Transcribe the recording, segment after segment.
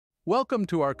Welcome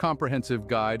to our comprehensive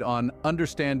guide on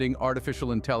understanding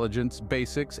artificial intelligence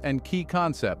basics and key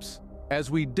concepts. As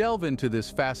we delve into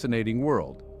this fascinating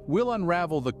world, we'll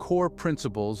unravel the core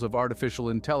principles of artificial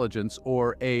intelligence,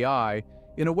 or AI,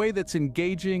 in a way that's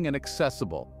engaging and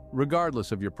accessible,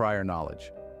 regardless of your prior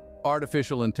knowledge.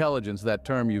 Artificial intelligence, that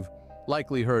term you've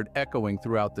likely heard echoing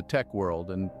throughout the tech world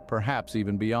and perhaps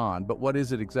even beyond, but what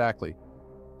is it exactly?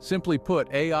 Simply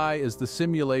put, AI is the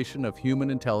simulation of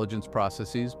human intelligence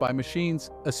processes by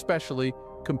machines, especially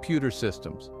computer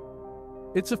systems.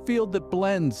 It's a field that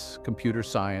blends computer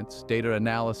science, data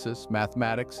analysis,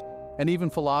 mathematics, and even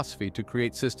philosophy to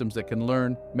create systems that can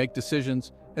learn, make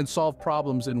decisions, and solve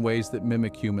problems in ways that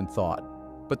mimic human thought.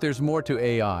 But there's more to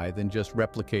AI than just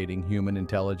replicating human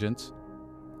intelligence.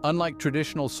 Unlike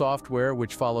traditional software,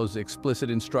 which follows explicit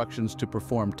instructions to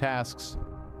perform tasks,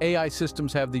 AI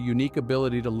systems have the unique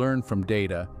ability to learn from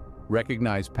data,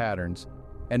 recognize patterns,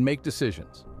 and make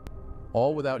decisions,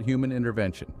 all without human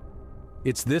intervention.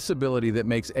 It's this ability that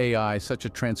makes AI such a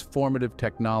transformative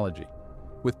technology,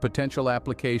 with potential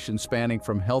applications spanning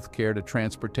from healthcare to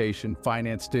transportation,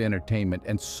 finance to entertainment,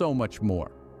 and so much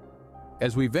more.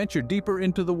 As we venture deeper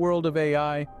into the world of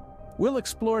AI, we'll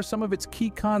explore some of its key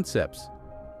concepts.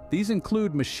 These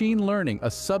include machine learning, a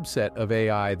subset of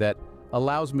AI that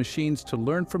allows machines to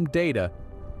learn from data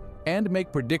and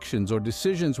make predictions or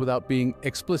decisions without being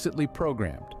explicitly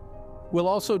programmed. We'll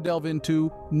also delve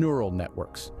into neural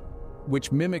networks,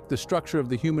 which mimic the structure of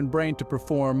the human brain to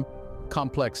perform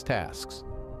complex tasks.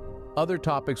 Other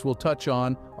topics we'll touch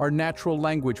on are natural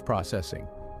language processing,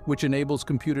 which enables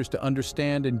computers to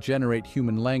understand and generate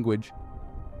human language,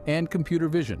 and computer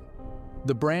vision,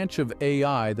 the branch of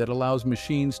AI that allows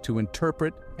machines to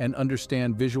interpret and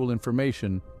understand visual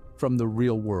information from the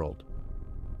real world.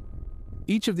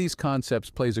 Each of these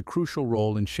concepts plays a crucial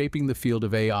role in shaping the field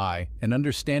of AI, and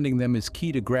understanding them is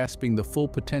key to grasping the full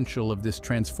potential of this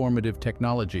transformative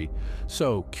technology.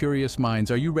 So, curious minds,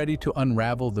 are you ready to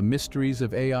unravel the mysteries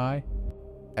of AI?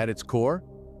 At its core,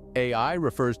 AI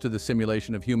refers to the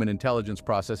simulation of human intelligence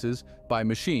processes by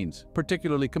machines,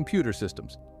 particularly computer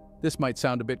systems. This might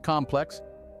sound a bit complex,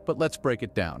 but let's break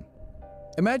it down.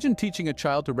 Imagine teaching a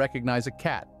child to recognize a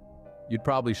cat. You'd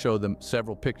probably show them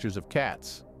several pictures of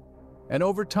cats. And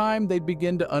over time, they'd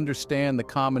begin to understand the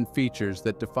common features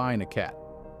that define a cat.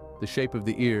 The shape of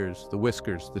the ears, the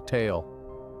whiskers, the tail.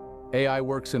 AI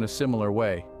works in a similar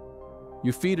way.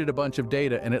 You feed it a bunch of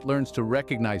data and it learns to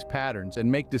recognize patterns and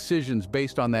make decisions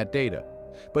based on that data.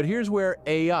 But here's where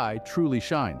AI truly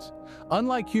shines.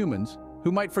 Unlike humans,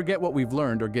 who might forget what we've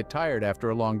learned or get tired after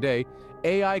a long day,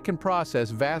 AI can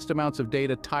process vast amounts of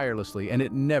data tirelessly, and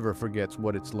it never forgets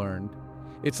what it's learned.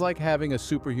 It's like having a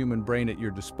superhuman brain at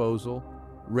your disposal,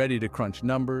 ready to crunch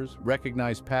numbers,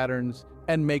 recognize patterns,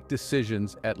 and make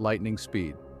decisions at lightning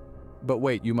speed. But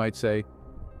wait, you might say,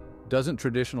 doesn't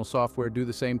traditional software do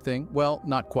the same thing? Well,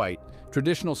 not quite.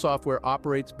 Traditional software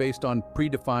operates based on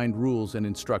predefined rules and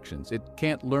instructions. It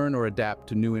can't learn or adapt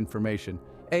to new information.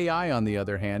 AI, on the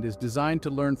other hand, is designed to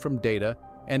learn from data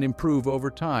and improve over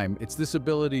time. It's this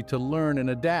ability to learn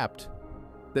and adapt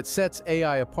that sets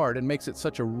AI apart and makes it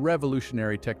such a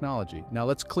revolutionary technology. Now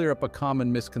let's clear up a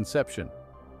common misconception.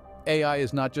 AI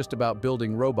is not just about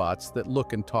building robots that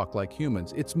look and talk like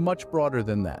humans. It's much broader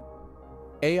than that.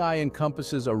 AI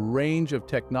encompasses a range of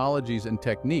technologies and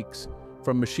techniques,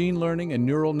 from machine learning and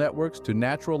neural networks to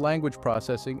natural language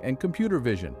processing and computer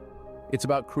vision. It's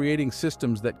about creating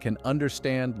systems that can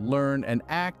understand, learn, and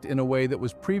act in a way that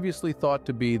was previously thought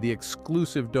to be the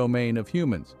exclusive domain of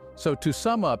humans. So to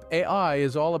sum up, AI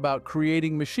is all about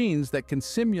creating machines that can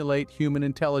simulate human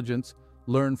intelligence,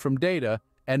 learn from data,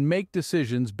 and make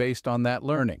decisions based on that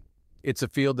learning. It's a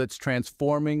field that's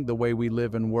transforming the way we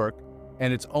live and work,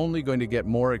 and it's only going to get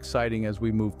more exciting as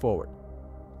we move forward.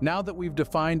 Now that we've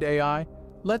defined AI,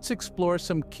 let's explore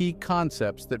some key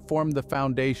concepts that form the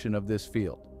foundation of this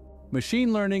field.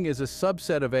 Machine learning is a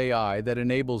subset of AI that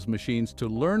enables machines to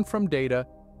learn from data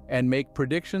and make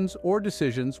predictions or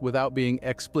decisions without being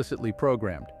explicitly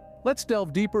programmed. Let's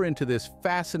delve deeper into this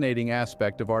fascinating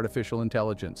aspect of artificial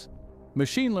intelligence.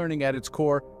 Machine learning at its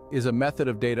core is a method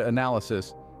of data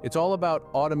analysis. It's all about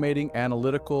automating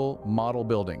analytical model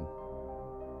building.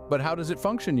 But how does it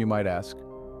function, you might ask?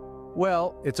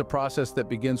 Well, it's a process that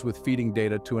begins with feeding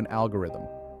data to an algorithm.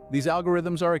 These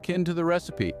algorithms are akin to the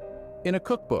recipe in a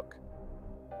cookbook.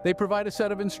 They provide a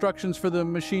set of instructions for the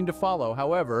machine to follow.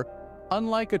 However,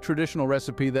 unlike a traditional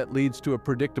recipe that leads to a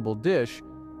predictable dish,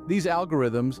 these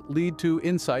algorithms lead to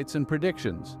insights and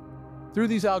predictions. Through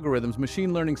these algorithms,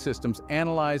 machine learning systems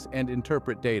analyze and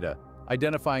interpret data,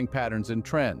 identifying patterns and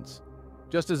trends.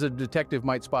 Just as a detective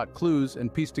might spot clues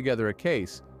and piece together a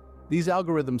case, These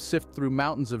algorithms sift through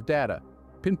mountains of data,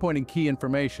 pinpointing key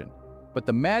information. But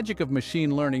the magic of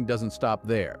machine learning doesn't stop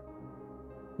there.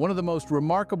 One of the most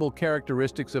remarkable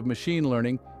characteristics of machine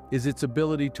learning is its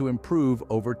ability to improve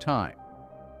over time.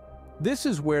 This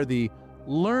is where the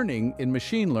learning in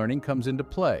machine learning comes into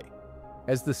play.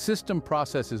 As the system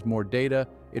processes more data,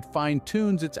 it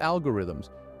fine-tunes its algorithms,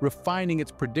 refining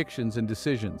its predictions and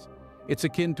decisions. It's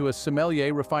akin to a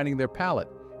sommelier refining their palate,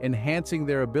 enhancing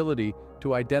their ability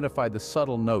to identify the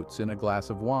subtle notes in a glass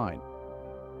of wine.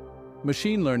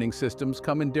 Machine learning systems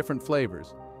come in different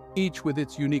flavors, each with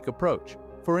its unique approach.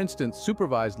 For instance,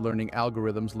 supervised learning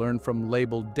algorithms learn from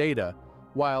labeled data,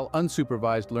 while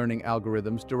unsupervised learning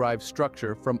algorithms derive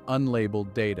structure from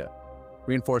unlabeled data.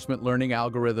 Reinforcement learning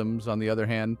algorithms, on the other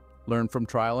hand, learn from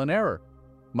trial and error,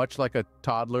 much like a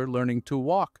toddler learning to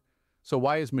walk. So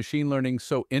why is machine learning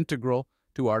so integral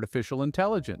to artificial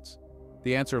intelligence?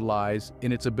 The answer lies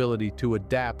in its ability to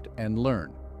adapt and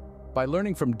learn. By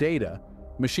learning from data,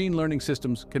 machine learning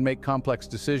systems can make complex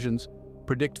decisions,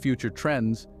 predict future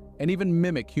trends, and even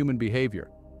mimic human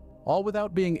behavior, all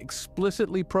without being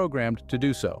explicitly programmed to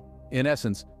do so. In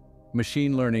essence,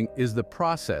 machine learning is the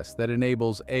process that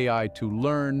enables AI to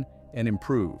learn and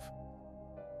improve.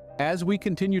 As we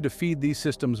continue to feed these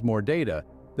systems more data,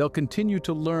 they'll continue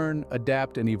to learn,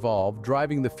 adapt, and evolve,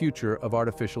 driving the future of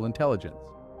artificial intelligence.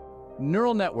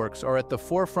 Neural networks are at the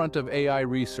forefront of AI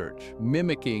research,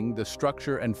 mimicking the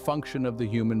structure and function of the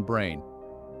human brain.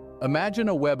 Imagine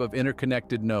a web of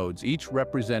interconnected nodes, each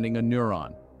representing a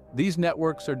neuron. These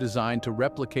networks are designed to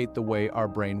replicate the way our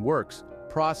brain works,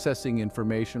 processing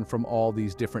information from all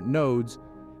these different nodes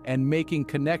and making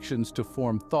connections to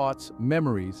form thoughts,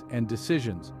 memories, and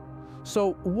decisions.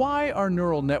 So why are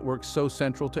neural networks so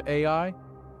central to AI?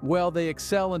 Well, they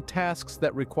excel in tasks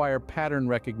that require pattern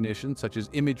recognition, such as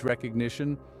image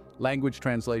recognition, language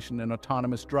translation, and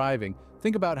autonomous driving.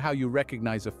 Think about how you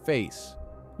recognize a face.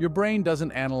 Your brain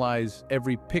doesn't analyze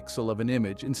every pixel of an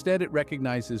image. Instead, it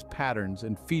recognizes patterns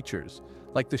and features,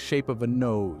 like the shape of a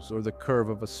nose or the curve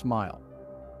of a smile.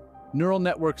 Neural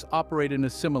networks operate in a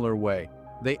similar way.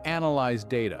 They analyze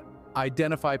data,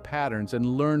 identify patterns, and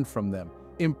learn from them,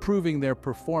 improving their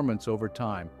performance over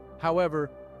time.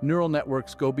 However, neural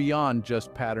networks go beyond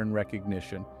just pattern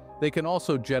recognition. They can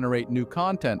also generate new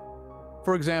content.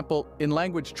 For example, in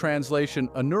language translation,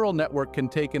 a neural network can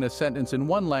take in a sentence in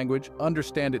one language,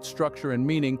 understand its structure and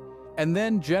meaning, and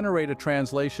then generate a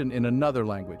translation in another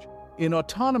language. In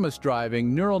autonomous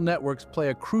driving, neural networks play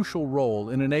a crucial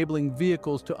role in enabling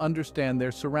vehicles to understand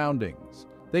their surroundings.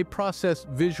 They process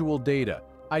visual data,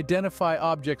 identify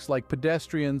objects like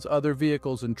pedestrians, other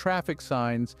vehicles, and traffic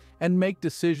signs, and make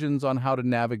decisions on how to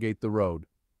navigate the road.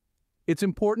 It's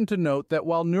important to note that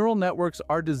while neural networks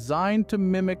are designed to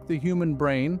mimic the human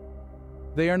brain,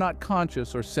 they are not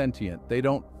conscious or sentient. They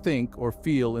don't think or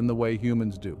feel in the way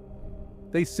humans do.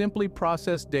 They simply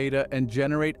process data and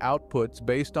generate outputs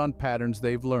based on patterns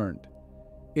they've learned.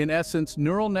 In essence,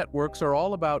 neural networks are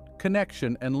all about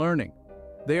connection and learning.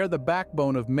 They are the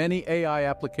backbone of many AI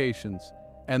applications,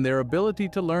 and their ability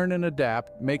to learn and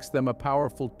adapt makes them a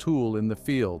powerful tool in the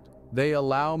field. They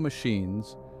allow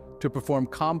machines to perform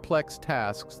complex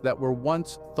tasks that were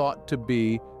once thought to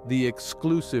be the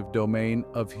exclusive domain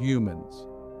of humans.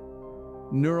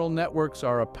 Neural networks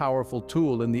are a powerful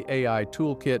tool in the AI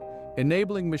toolkit,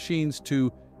 enabling machines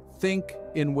to think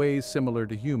in ways similar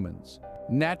to humans.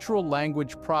 Natural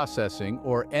language processing,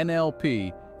 or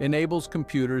NLP, enables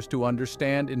computers to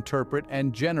understand, interpret,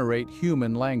 and generate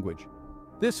human language.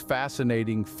 This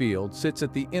fascinating field sits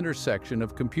at the intersection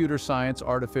of computer science,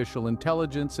 artificial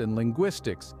intelligence, and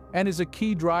linguistics, and is a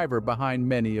key driver behind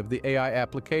many of the AI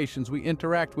applications we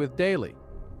interact with daily.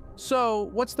 So,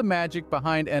 what's the magic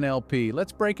behind NLP?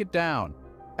 Let's break it down.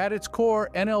 At its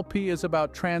core, NLP is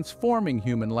about transforming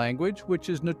human language, which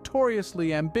is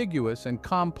notoriously ambiguous and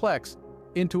complex,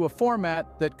 into a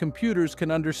format that computers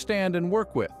can understand and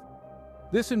work with.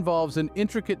 This involves an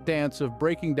intricate dance of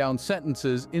breaking down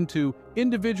sentences into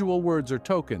individual words or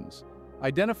tokens,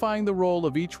 identifying the role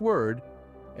of each word,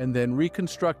 and then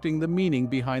reconstructing the meaning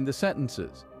behind the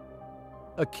sentences.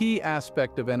 A key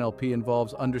aspect of NLP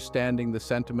involves understanding the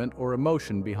sentiment or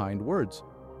emotion behind words.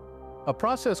 A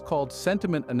process called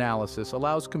sentiment analysis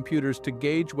allows computers to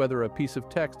gauge whether a piece of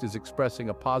text is expressing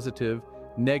a positive,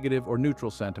 negative, or neutral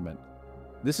sentiment.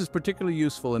 This is particularly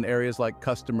useful in areas like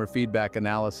customer feedback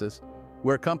analysis,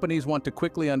 where companies want to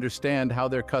quickly understand how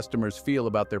their customers feel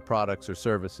about their products or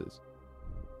services.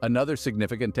 Another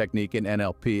significant technique in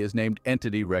NLP is named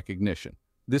entity recognition.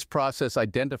 This process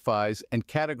identifies and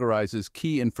categorizes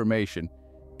key information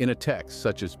in a text,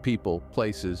 such as people,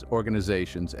 places,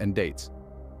 organizations, and dates.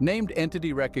 Named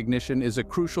entity recognition is a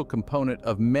crucial component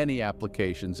of many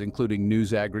applications, including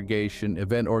news aggregation,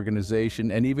 event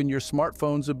organization, and even your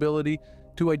smartphone's ability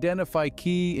to identify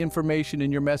key information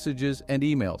in your messages and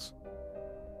emails.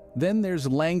 Then there's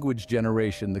language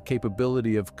generation, the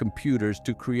capability of computers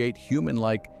to create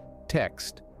human-like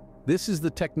text. This is the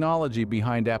technology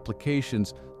behind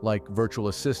applications like virtual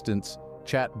assistants,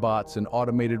 chatbots, and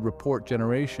automated report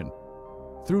generation.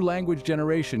 Through language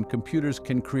generation, computers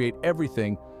can create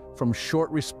everything from short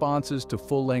responses to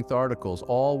full-length articles,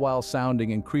 all while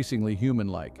sounding increasingly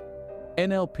human-like.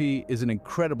 NLP is an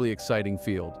incredibly exciting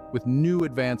field, with new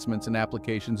advancements and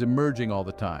applications emerging all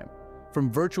the time.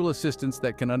 From virtual assistants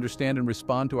that can understand and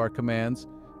respond to our commands,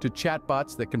 to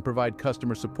chatbots that can provide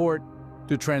customer support,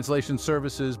 to translation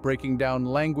services breaking down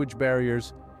language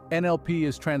barriers, NLP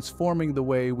is transforming the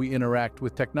way we interact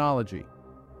with technology.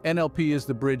 NLP is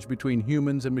the bridge between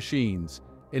humans and machines,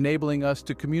 enabling us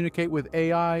to communicate with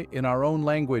AI in our own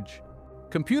language.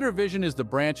 Computer vision is the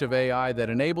branch of AI that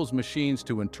enables machines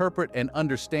to interpret and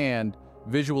understand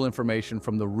visual information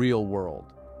from the real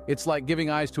world. It's like giving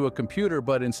eyes to a computer,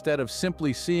 but instead of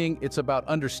simply seeing, it's about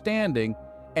understanding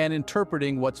and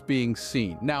interpreting what's being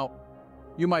seen. Now,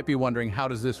 you might be wondering, how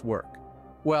does this work?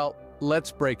 Well,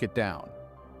 let's break it down.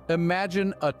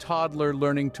 Imagine a toddler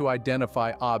learning to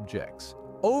identify objects.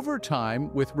 Over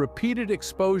time, with repeated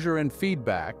exposure and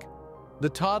feedback, the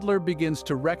toddler begins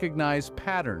to recognize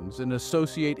patterns and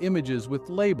associate images with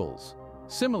labels.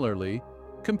 Similarly,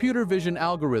 computer vision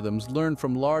algorithms learn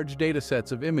from large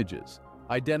datasets of images,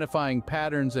 identifying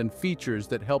patterns and features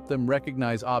that help them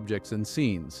recognize objects and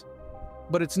scenes.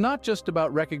 But it's not just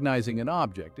about recognizing an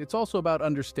object, it's also about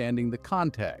understanding the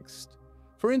context.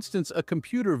 For instance, a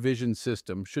computer vision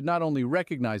system should not only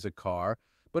recognize a car,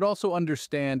 but also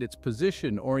understand its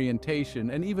position, orientation,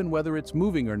 and even whether it's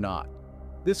moving or not.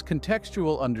 This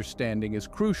contextual understanding is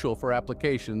crucial for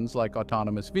applications like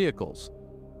autonomous vehicles,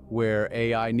 where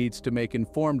AI needs to make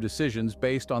informed decisions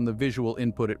based on the visual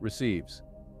input it receives.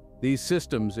 These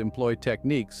systems employ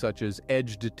techniques such as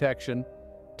edge detection,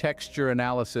 texture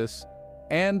analysis,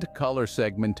 and color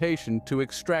segmentation to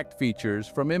extract features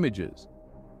from images.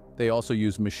 They also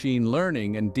use machine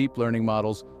learning and deep learning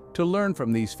models to learn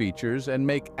from these features and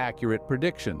make accurate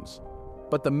predictions.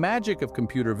 But the magic of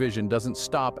computer vision doesn't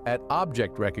stop at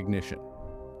object recognition.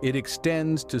 It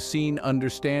extends to scene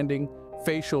understanding,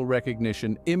 facial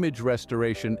recognition, image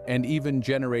restoration, and even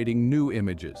generating new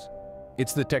images.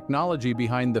 It's the technology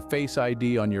behind the Face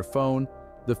ID on your phone,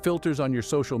 the filters on your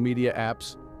social media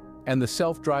apps, and the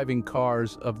self-driving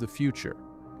cars of the future.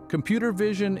 Computer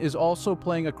vision is also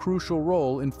playing a crucial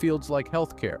role in fields like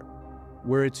healthcare,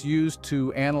 where it's used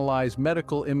to analyze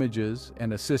medical images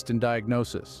and assist in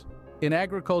diagnosis. In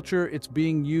agriculture, it's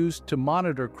being used to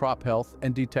monitor crop health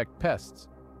and detect pests.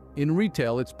 In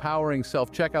retail, it's powering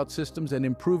self-checkout systems and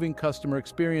improving customer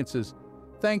experiences.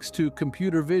 Thanks to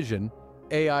computer vision,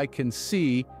 AI can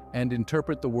see and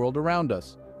interpret the world around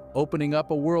us, opening up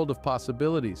a world of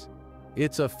possibilities.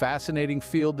 It's a fascinating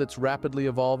field that's rapidly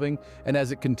evolving, and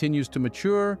as it continues to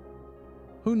mature,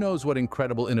 who knows what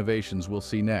incredible innovations we'll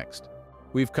see next.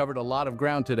 We've covered a lot of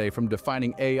ground today, from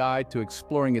defining AI to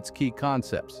exploring its key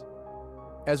concepts.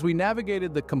 As we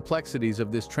navigated the complexities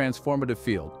of this transformative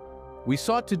field, we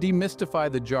sought to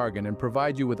demystify the jargon and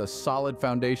provide you with a solid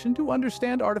foundation to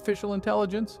understand artificial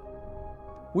intelligence.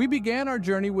 We began our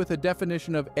journey with a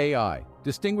definition of AI,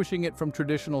 distinguishing it from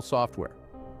traditional software.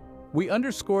 We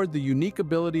underscored the unique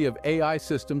ability of AI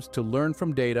systems to learn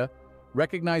from data,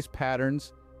 recognize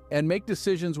patterns, and make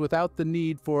decisions without the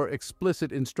need for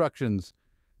explicit instructions,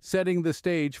 setting the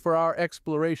stage for our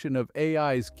exploration of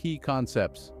AI's key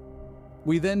concepts.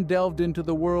 We then delved into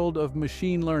the world of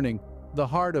machine learning, the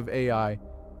heart of AI,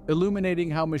 illuminating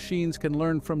how machines can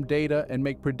learn from data and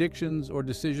make predictions or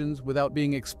decisions without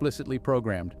being explicitly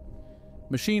programmed.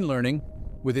 Machine learning,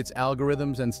 with its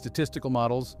algorithms and statistical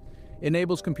models,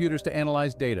 enables computers to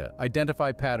analyze data,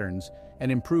 identify patterns,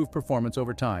 and improve performance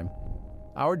over time.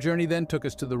 Our journey then took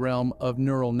us to the realm of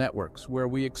neural networks, where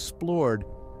we explored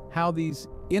how these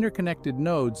interconnected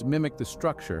nodes mimic the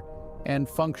structure and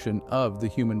function of the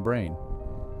human brain.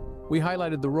 We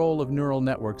highlighted the role of neural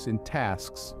networks in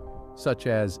tasks such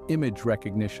as image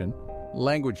recognition,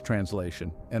 language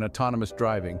translation, and autonomous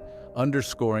driving,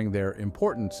 underscoring their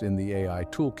importance in the AI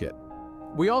toolkit.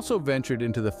 We also ventured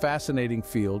into the fascinating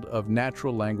field of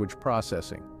natural language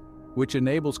processing, which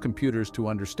enables computers to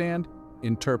understand,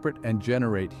 interpret, and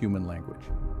generate human language.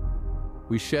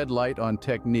 We shed light on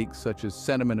techniques such as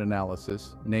sentiment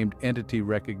analysis, named entity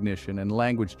recognition, and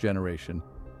language generation,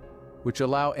 which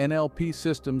allow NLP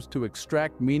systems to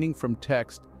extract meaning from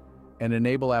text and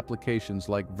enable applications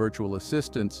like virtual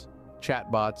assistants,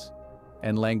 chatbots,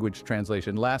 and language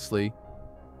translation. Lastly,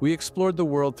 we explored the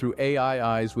world through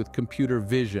AI eyes with computer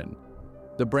vision,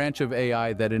 the branch of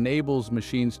AI that enables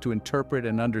machines to interpret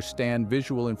and understand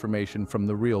visual information from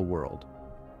the real world.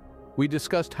 We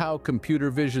discussed how computer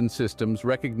vision systems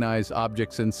recognize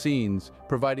objects and scenes,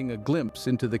 providing a glimpse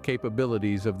into the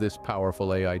capabilities of this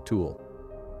powerful AI tool.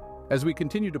 As we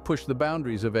continue to push the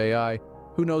boundaries of AI,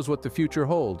 who knows what the future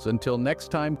holds? Until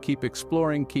next time, keep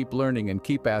exploring, keep learning, and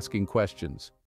keep asking questions.